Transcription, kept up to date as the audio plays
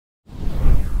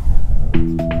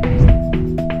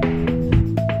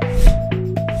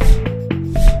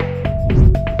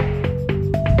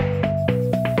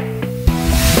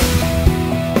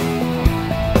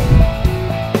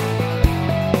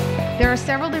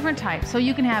different types. So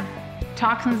you can have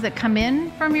toxins that come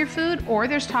in from your food, or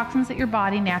there's toxins that your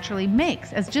body naturally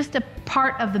makes as just a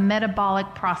part of the metabolic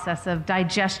process of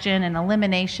digestion and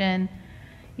elimination.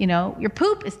 You know, your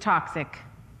poop is toxic.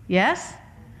 Yes?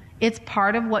 It's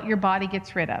part of what your body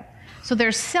gets rid of. So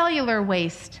there's cellular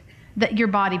waste that your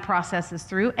body processes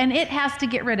through, and it has to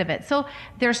get rid of it. So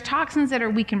there's toxins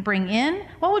that we can bring in.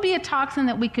 What would be a toxin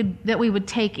that we would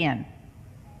take in?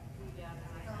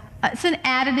 It's an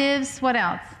additives. What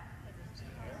else?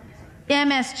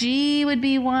 MSG would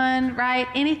be one, right?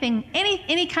 Anything,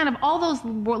 any kind of, all those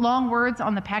long words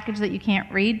on the package that you can't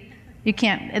read. You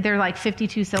can't, they're like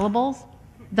 52 syllables.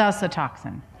 That's a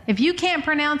toxin. If you can't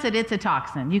pronounce it, it's a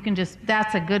toxin. You can just,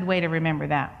 that's a good way to remember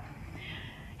that.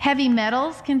 Heavy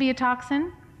metals can be a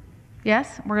toxin.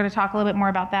 Yes, we're going to talk a little bit more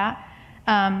about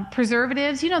that.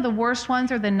 Preservatives, you know, the worst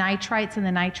ones are the nitrites and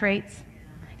the nitrates.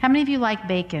 How many of you like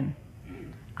bacon?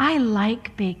 I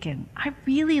like bacon. I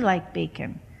really like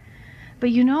bacon. But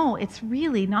you know, it's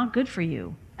really not good for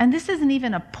you. And this isn't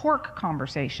even a pork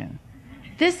conversation.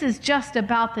 This is just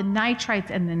about the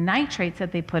nitrites and the nitrates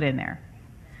that they put in there.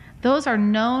 Those are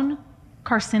known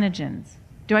carcinogens.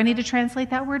 Do I need to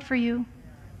translate that word for you?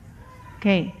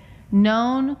 Okay,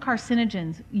 known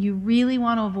carcinogens. You really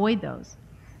want to avoid those.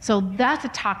 So that's a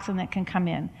toxin that can come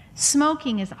in.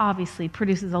 Smoking is obviously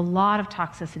produces a lot of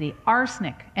toxicity.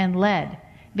 Arsenic and lead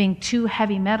being two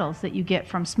heavy metals that you get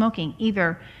from smoking,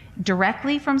 either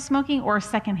directly from smoking or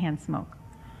secondhand smoke.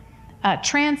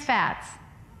 Trans fats.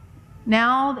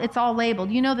 Now it's all labeled.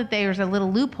 You know that there's a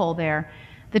little loophole there.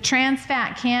 The trans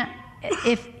fat can't,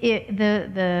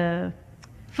 the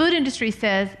food industry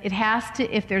says it has to,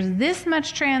 if there's this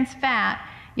much trans fat,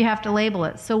 you have to label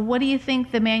it. So what do you think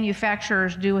the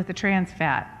manufacturers do with the trans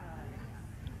fat?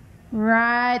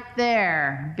 Right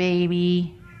there,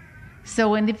 baby.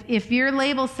 So if your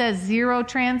label says 0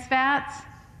 trans fats,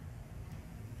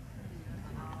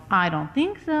 I don't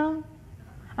think so,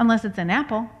 unless it's an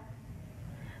apple.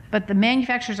 But the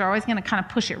manufacturers are always going to kind of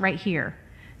push it right here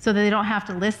so that they don't have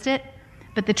to list it.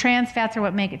 But the trans fats are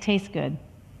what make it taste good.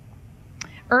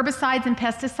 Herbicides and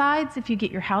pesticides, if you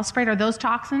get your house sprayed, are those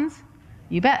toxins?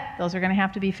 You bet. Those are going to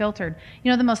have to be filtered.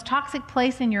 You know, the most toxic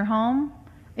place in your home,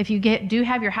 if you do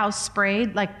have your house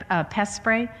sprayed, like pest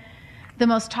spray, the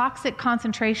most toxic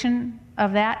concentration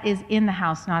of that is in the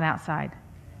house, not outside.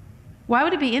 Why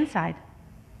would it be inside?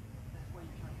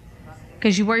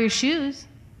 Because you wear your shoes.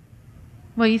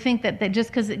 Well, you think that just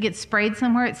because it gets sprayed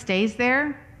somewhere, it stays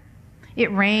there?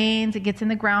 It rains, it gets in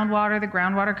the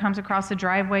groundwater comes across the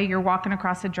driveway, you're walking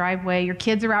across the driveway, your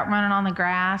kids are out running on the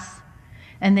grass,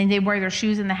 and then they wear their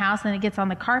shoes in the house, and it gets on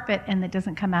the carpet, and it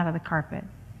doesn't come out of the carpet.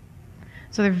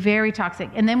 So they're very toxic.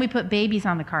 And then we put babies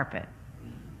on the carpet,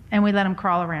 and we let them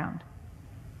crawl around.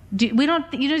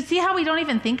 You see how we don't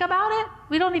even think about it?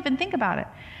 We don't even think about it.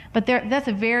 But that's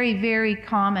a very, very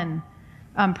common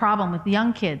problem with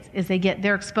young kids, is they get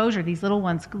their exposure, these little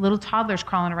ones, little toddlers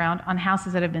crawling around on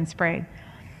houses that have been sprayed.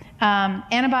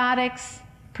 Antibiotics,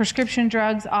 prescription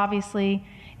drugs, obviously.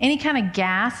 Any kind of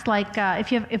gas, like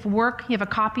if you have a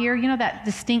copier, you know that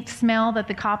distinct smell that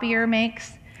the copier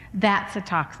makes? That's a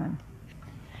toxin.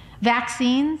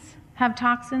 Vaccines have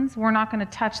toxins. We're not going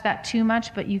to touch that too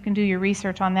much, but you can do your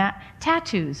research on that.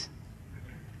 Tattoos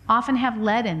often have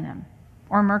lead in them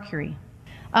or mercury.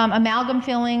 Amalgam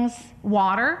fillings,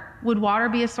 water. Would water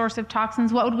be a source of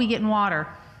toxins? What would we get in water?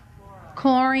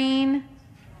 Chlorine,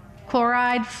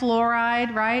 chloride,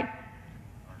 fluoride, right?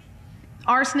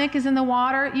 Arsenic is in the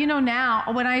water. You know, now,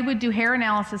 when I would do hair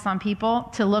analysis on people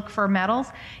to look for metals,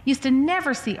 used to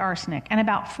never see arsenic. And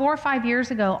about 4 or 5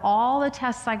 years ago, all the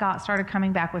tests I got started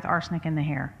coming back with arsenic in the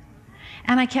hair.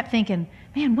 And I kept thinking,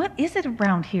 man, what is it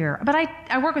around here? But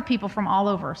I work with people from all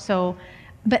over, so...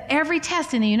 But every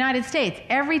test in the United States,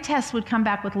 every test would come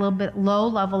back with a little bit low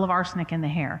level of arsenic in the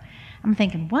hair. I'm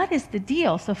thinking, what is the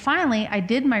deal? So finally, I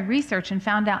did my research and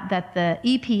found out that the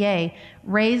EPA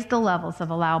raised the levels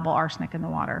of allowable arsenic in the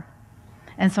water.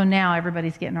 And so now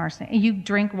everybody's getting arsenic. And you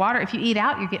drink water. If you eat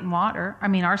out, you're getting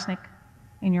arsenic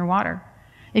in your water.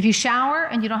 If you shower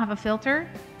and you don't have a filter,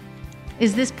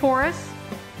 is this porous?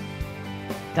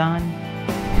 Done.